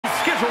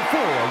scheduled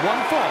for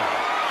one fall,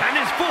 and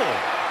is for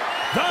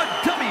the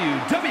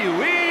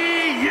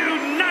WWE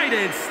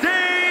United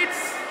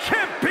States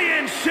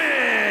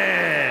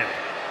Championship.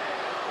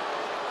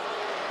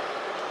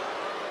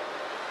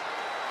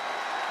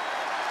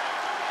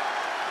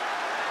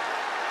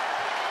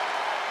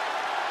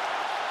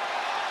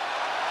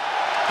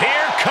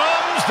 Here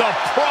comes the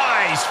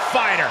prize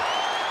fighter.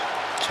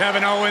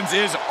 Kevin Owens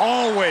is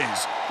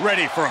always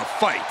ready for a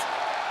fight.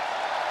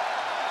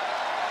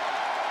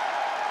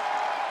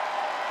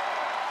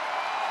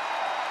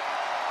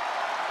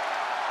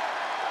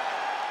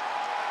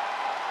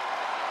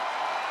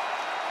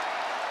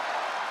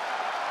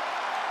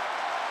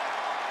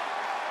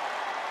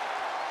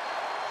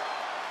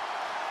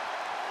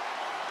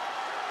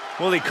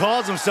 Well, he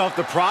calls himself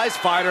the prize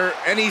fighter,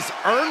 and he's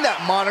earned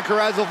that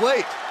moniker as of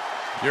late.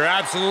 You're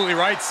absolutely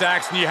right,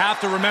 Saxton. You have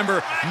to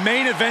remember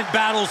main event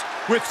battles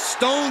with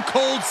Stone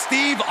Cold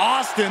Steve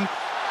Austin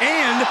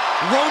and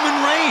Roman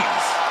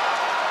Reigns.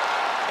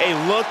 A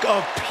look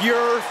of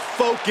pure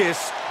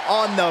focus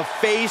on the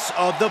face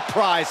of the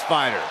prize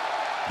fighter.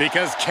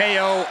 Because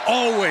KO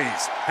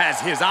always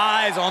has his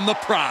eyes on the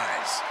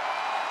prize.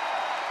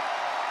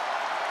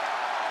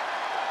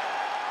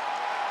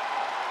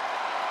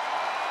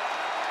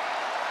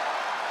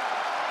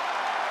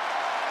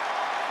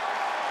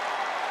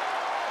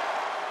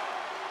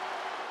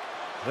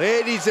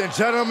 Ladies and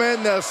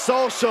gentlemen, the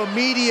social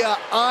media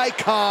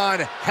icon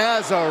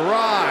has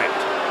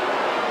arrived.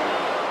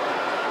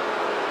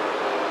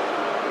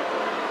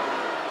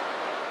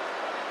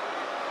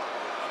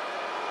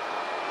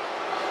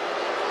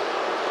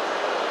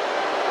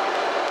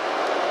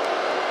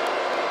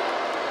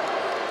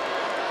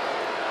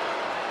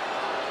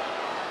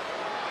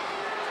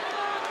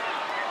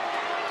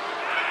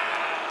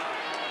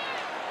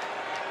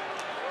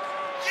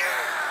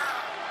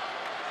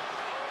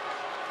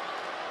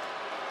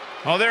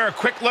 Well, there are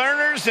quick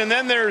learners, and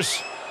then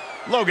there's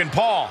Logan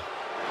Paul.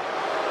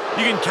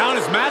 You can count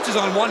his matches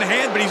on one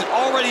hand, but he's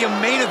already a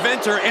main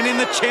eventer and in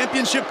the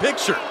championship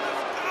picture.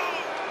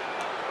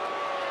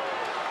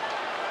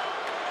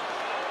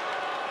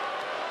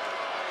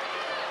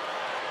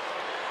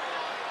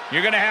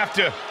 You're going to have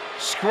to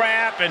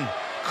scrap and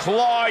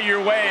claw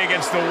your way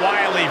against the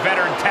wily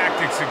veteran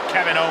tactics of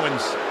Kevin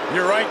Owens.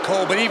 You're right,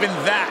 Cole, but even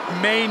that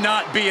may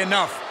not be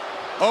enough.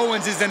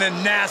 Owens is in a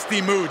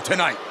nasty mood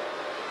tonight.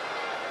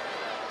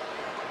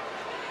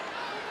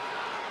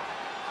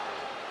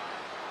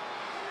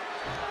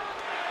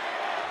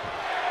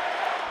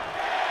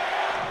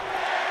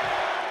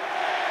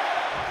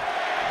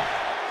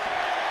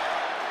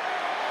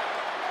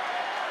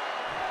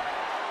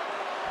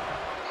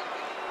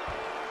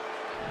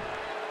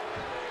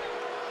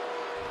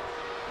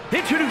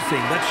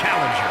 Introducing the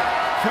challenger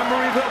from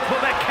Marieville,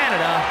 Quebec,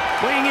 Canada,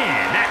 weighing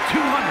in at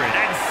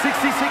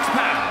 266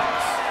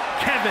 pounds,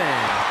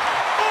 Kevin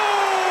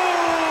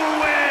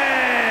Owens!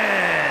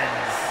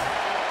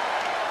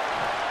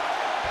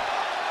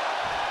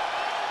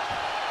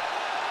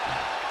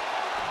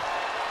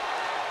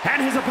 And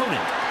his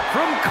opponent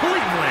from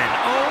Cleveland,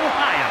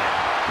 Ohio,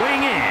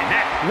 weighing in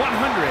at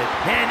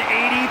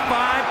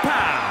 185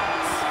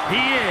 pounds,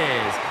 he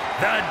is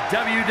the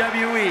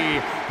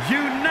WWE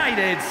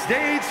United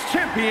States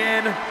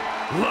Champion,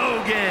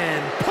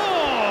 Logan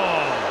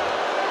Paul.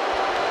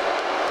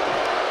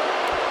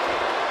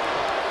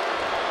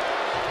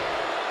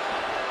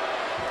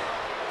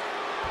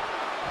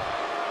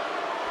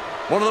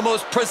 One of the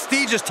most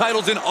prestigious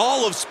titles in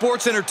all of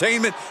sports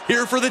entertainment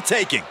here for the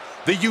taking,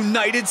 the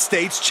United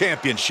States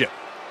Championship.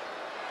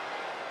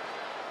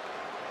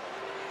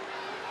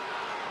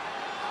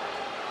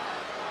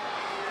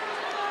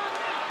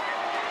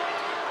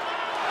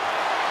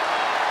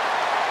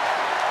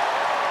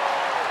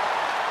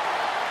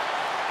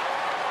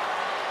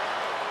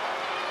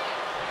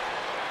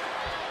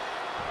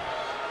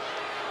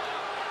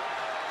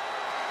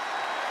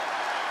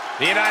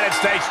 The United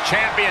States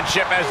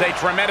Championship has a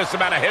tremendous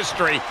amount of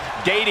history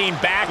dating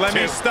back Let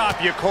me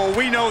stop you, Cole.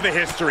 We know the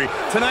history.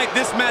 Tonight,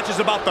 this match is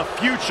about the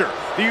future.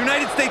 The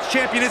United States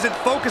Champion isn't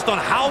focused on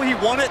how he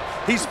won it.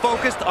 He's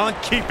focused on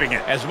keeping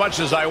it. As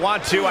much as I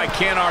want to, I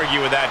can't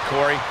argue with that,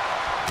 Corey.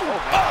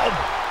 Oh!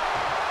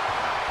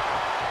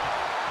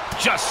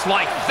 Just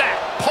like that,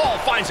 Paul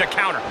finds a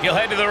counter. He'll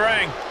head to the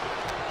ring.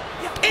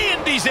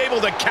 And he's able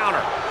to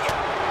counter.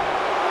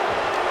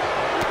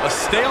 A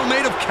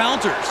stalemate of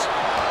counters.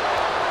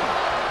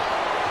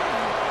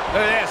 Look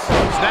at this.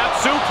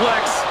 Snap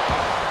suplex.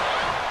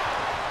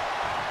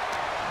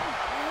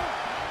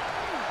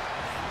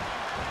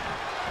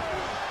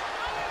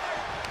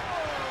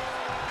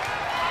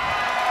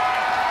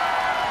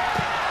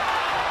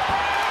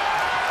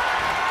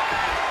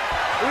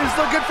 He's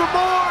looking for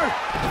more.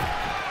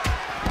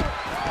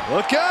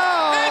 Look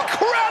out.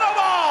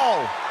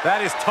 Incredible!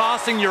 That is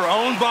tossing your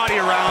own body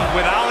around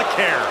without a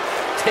care.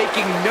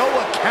 Taking no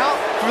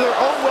account for their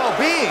own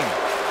well-being.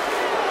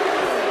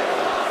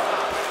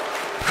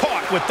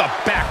 With the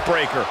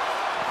backbreaker.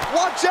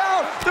 Watch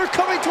out! They're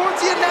coming towards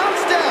the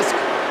announce desk!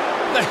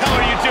 What the hell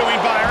are you doing,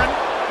 Byron?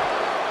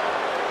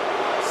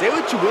 Say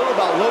what you will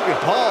about Logan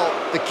Paul,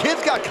 the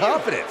kid's got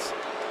confidence.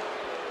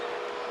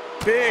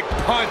 Big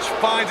punch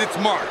finds its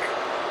mark.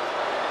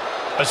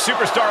 A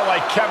superstar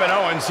like Kevin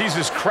Owens, he's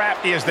as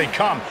crafty as they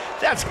come.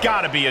 That's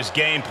got to be his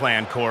game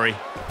plan, Corey.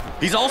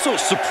 He's also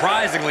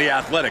surprisingly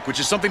athletic, which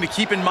is something to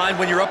keep in mind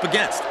when you're up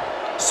against.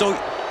 So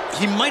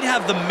he might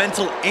have the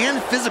mental and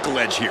physical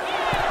edge here.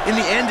 In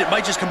the end, it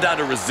might just come down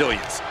to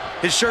resilience.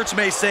 His shirts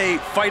may say,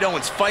 "Fight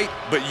Owens, fight,"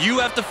 but you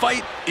have to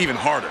fight even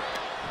harder.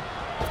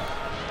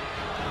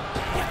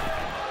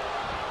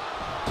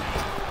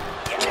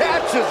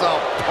 Catches a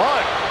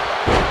punch.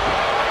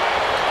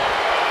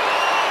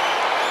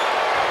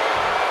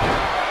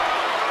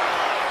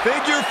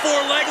 Figure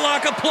 4 leg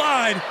lock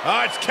applied.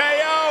 Oh, it's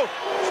KO.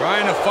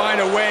 Trying to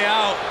find a way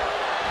out.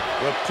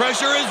 The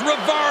pressure is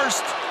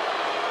reversed.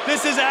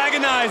 This is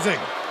agonizing.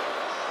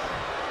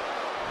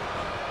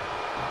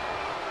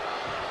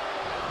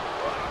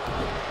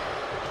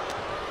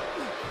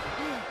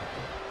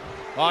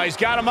 Oh, he's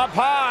got him up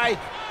high.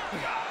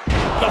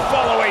 The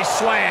fall-away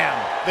slam.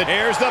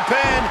 Here's the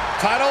pin.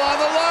 Title on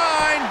the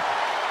line.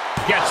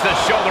 Gets the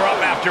shoulder up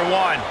after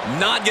one.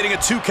 Not getting a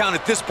 2 count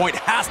at this point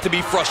has to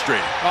be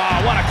frustrating.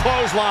 Oh, what a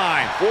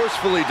clothesline.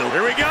 Forcefully delivered.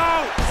 Here we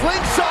go.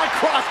 Slingshot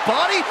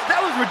crossbody?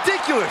 That was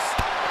ridiculous.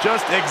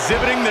 Just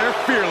exhibiting their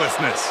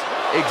fearlessness.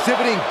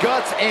 Exhibiting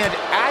guts and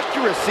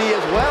accuracy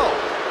as well.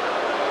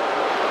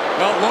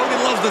 Well,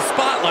 Logan loves the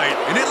spotlight,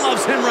 and it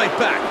loves him right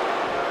back.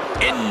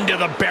 Into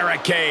the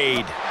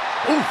barricade.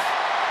 Oof.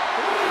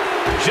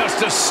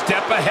 Just a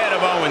step ahead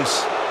of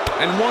Owens.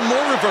 And one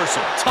more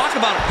reversal. Talk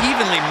about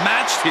evenly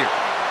matched here.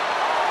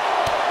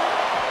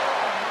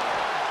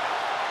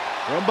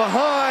 From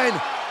behind.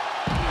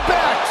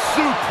 Back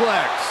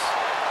suplex.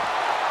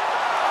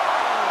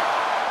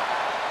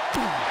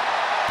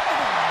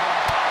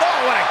 Oh,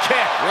 what a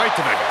kick. Right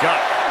to the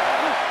gut.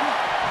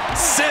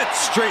 Sent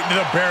straight into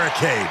the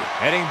barricade.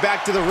 Heading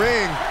back to the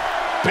ring.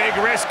 Big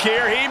risk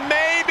here. He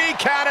may be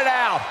counted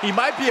out. He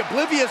might be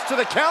oblivious to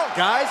the count,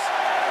 guys.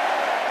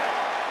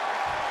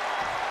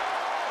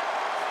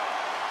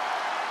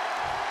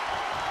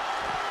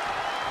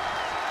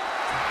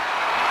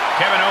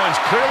 Kevin Owens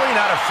clearly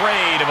not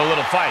afraid of a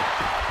little fight.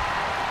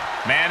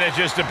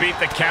 Manages to beat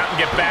the count and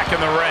get back in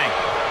the ring.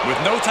 With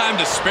no time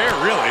to spare,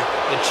 really.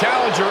 The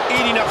challenger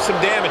eating up some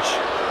damage.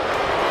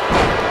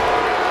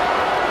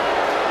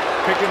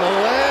 Picking the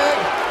leg.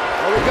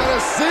 Are we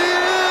gonna see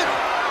it?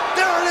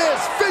 There it is.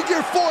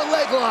 Figure 4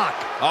 leg lock.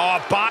 Oh,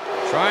 bot.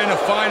 Trying to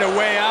find a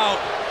way out.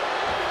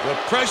 The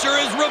pressure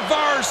is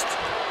reversed.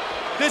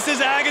 This is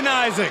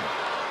agonizing.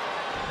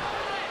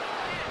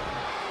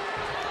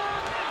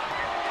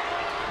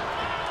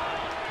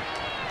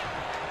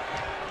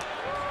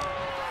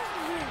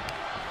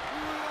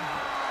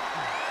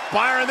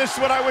 Byron, this is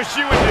what I wish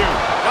you would do.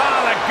 Ah,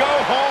 the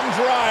go-home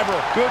driver.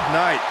 Good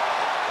night.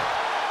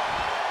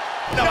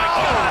 No, my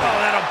God. Oh,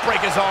 that'll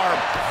break his arm.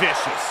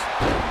 Vicious.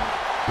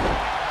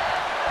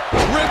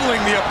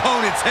 Dribbling the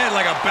opponent's head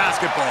like a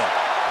basketball.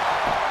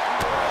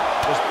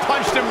 Just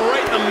punched him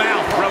right in the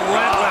mouth.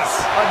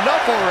 Relentless.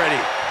 Enough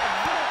already.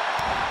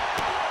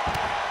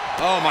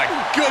 Oh, my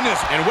goodness.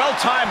 And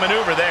well-timed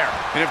maneuver there.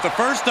 And if the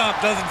first stop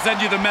doesn't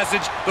send you the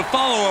message, the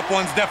follow-up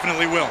ones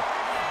definitely will.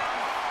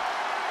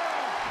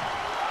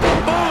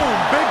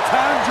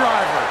 Big-time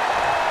driver.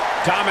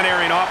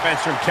 Domineering offense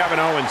from Kevin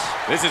Owens.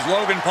 This is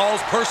Logan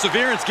Paul's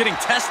perseverance getting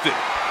tested.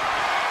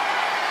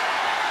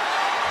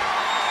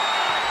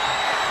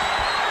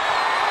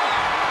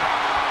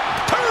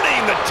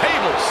 Turning the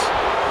tables.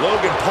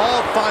 Logan Paul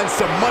finds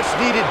some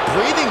much-needed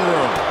breathing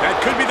room. That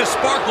could be the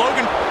spark,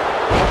 Logan.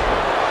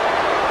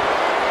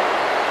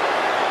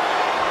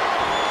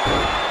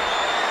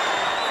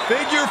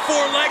 Figure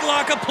 4 leg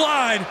lock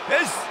applied.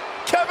 Is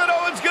Kevin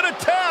Owens gonna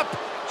tap?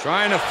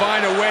 Trying to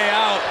find a way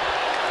out.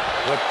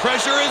 The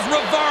pressure is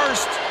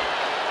reversed.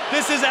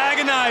 This is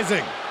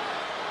agonizing.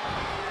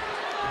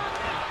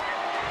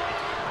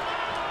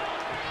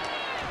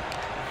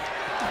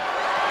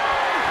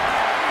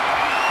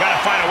 Gotta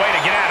find a way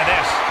to get out of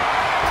this.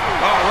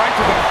 Oh, right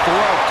to the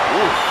throat.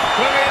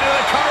 Moving into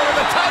the cover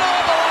with the title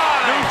on the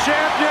line. New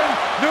champion,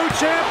 new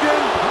champion.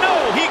 No,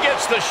 he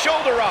gets the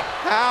shoulder up.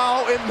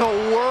 How in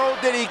the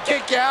world did he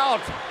kick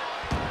out?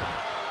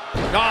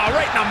 Ah,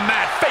 right in the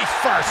mat, face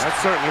first. That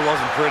certainly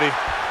wasn't pretty.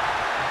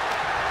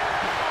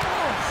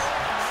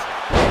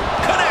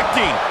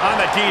 Connecting on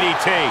the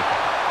DDT.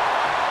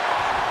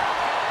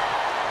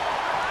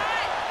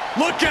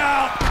 Look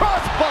out!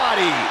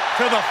 Crossbody.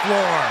 To the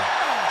floor.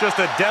 Just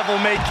a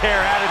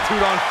devil-may-care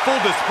attitude on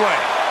full display.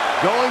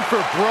 Going for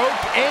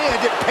broke, and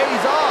it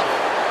pays off.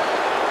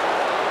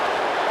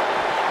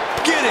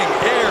 Getting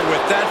air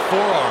with that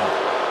forearm.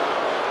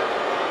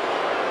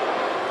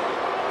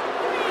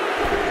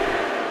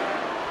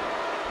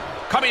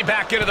 Coming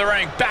back into the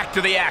ring, back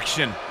to the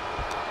action.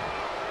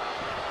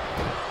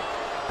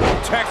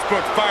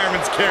 Textbook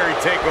fireman's carry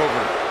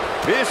takeover.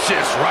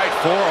 Vicious right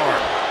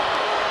forearm.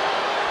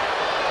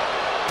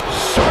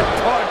 Sharp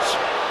punch.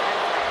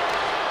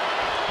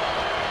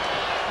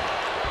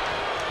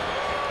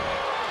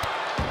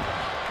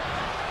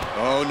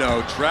 Oh, Oh,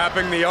 no.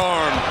 Trapping the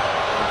arm.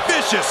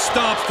 Vicious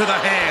stomps to the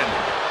hand.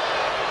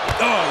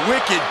 Oh,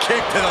 wicked kick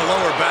to the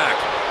lower back.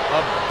 A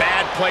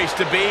bad place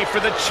to be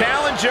for the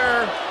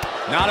challenger.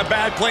 Not a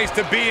bad place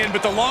to be in,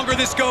 but the longer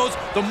this goes,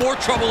 the more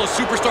trouble a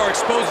superstar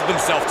exposes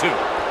himself to.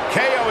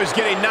 KO is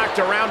getting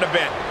knocked around a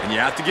bit. And you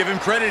have to give him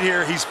credit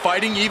here. He's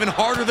fighting even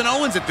harder than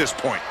Owens at this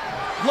point.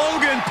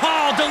 Logan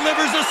Paul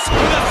delivers a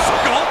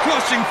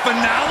skull-crushing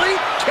finale?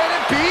 Can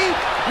it be?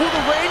 Will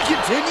the reign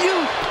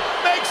continue?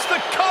 Makes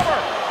the cover.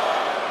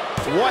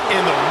 What in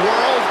the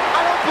world?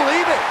 I don't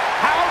believe it.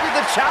 How did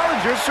the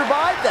challengers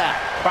survive that?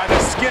 By the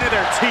skin of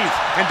their teeth.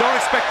 And don't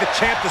expect the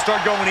champ to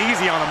start going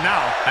easy on him now.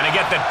 And I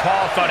get that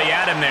Paul thought he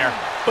had him there,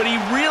 but he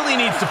really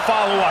needs to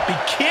follow up. He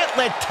can't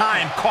let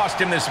time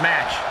cost him this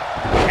match.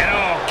 And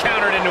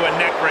countered into a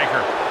neck breaker.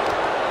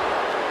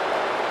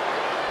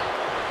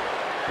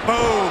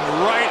 Boom,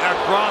 right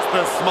across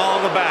the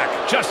small of the back.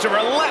 Just a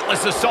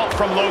relentless assault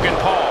from Logan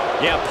Paul.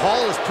 Yeah,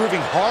 Paul is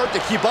proving hard to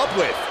keep up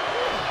with.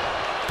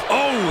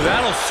 Oh,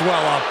 that'll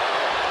swell up.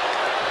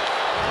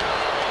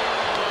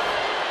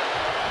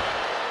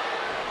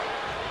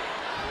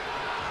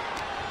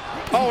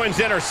 Owens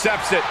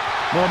intercepts it.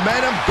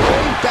 Momentum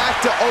going back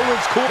to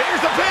Owens' cool. Here's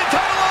the pin,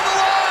 title on the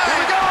line. Here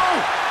we go.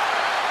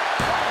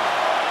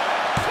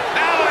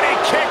 Oh, and he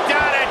kicked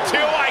out at 2.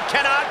 I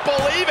cannot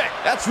believe it.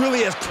 That's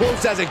really as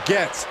close as it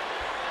gets.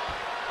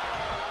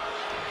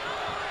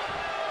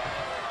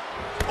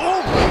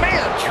 Oh,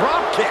 man,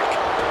 drop kick.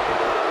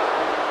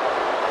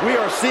 We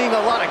are seeing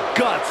a lot of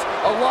guts,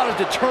 a lot of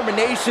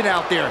determination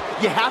out there.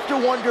 You have to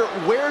wonder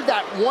where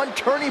that one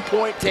turning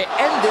point to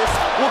end this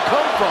will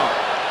come from.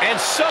 And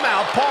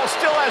somehow, Paul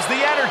still has the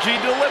energy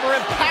to deliver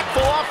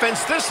impactful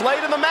offense this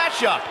late in the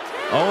matchup.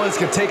 Owens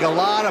can take a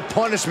lot of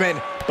punishment,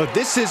 but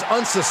this is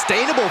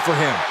unsustainable for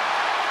him.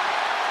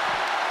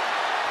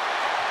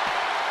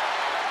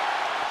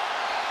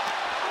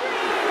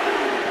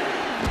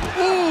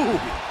 Ooh!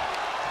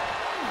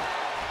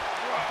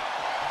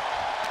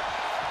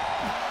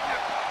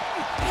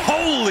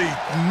 Holy,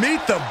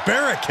 meet the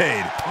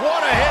barricade.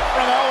 What a hit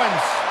from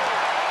Owens.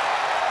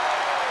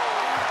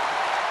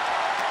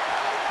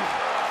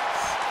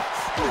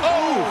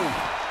 Oh!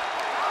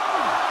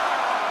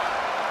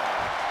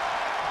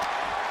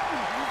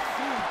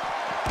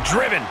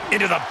 Driven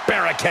into the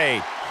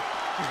barricade.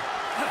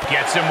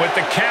 Gets him with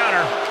the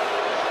counter.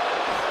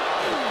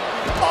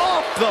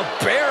 Off the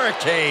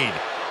barricade.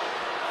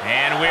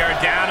 And we are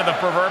down to the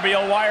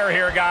proverbial wire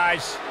here,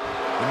 guys.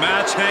 The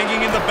match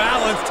hanging in the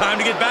balance. Time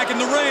to get back in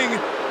the ring.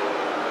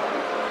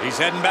 He's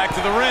heading back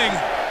to the ring.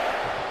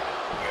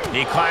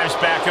 He climbs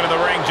back into the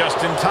ring just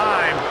in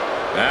time.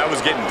 That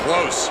was getting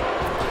close.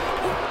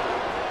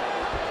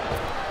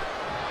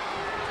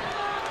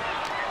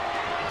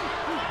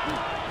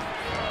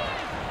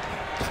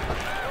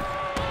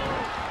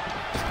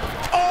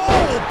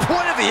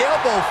 Point of the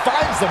elbow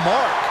finds the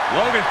mark.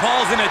 Logan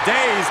Paul's in a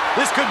daze.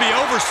 This could be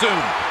over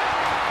soon.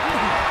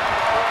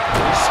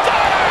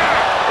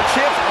 Stunner! The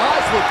champ's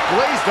eyes look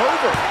glazed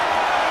over.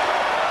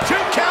 2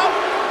 count.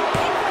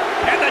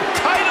 And the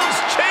title's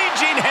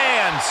changing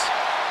hands.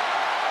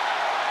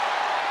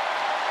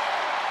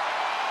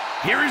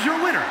 Here is your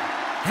winner,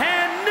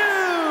 and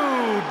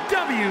new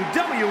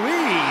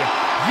WWE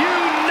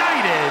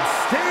United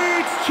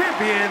States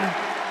Champion,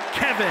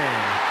 Kevin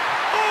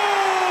Owens.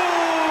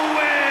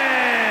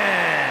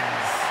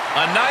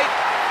 A night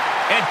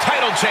and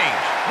title change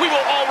we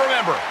will all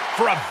remember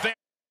for a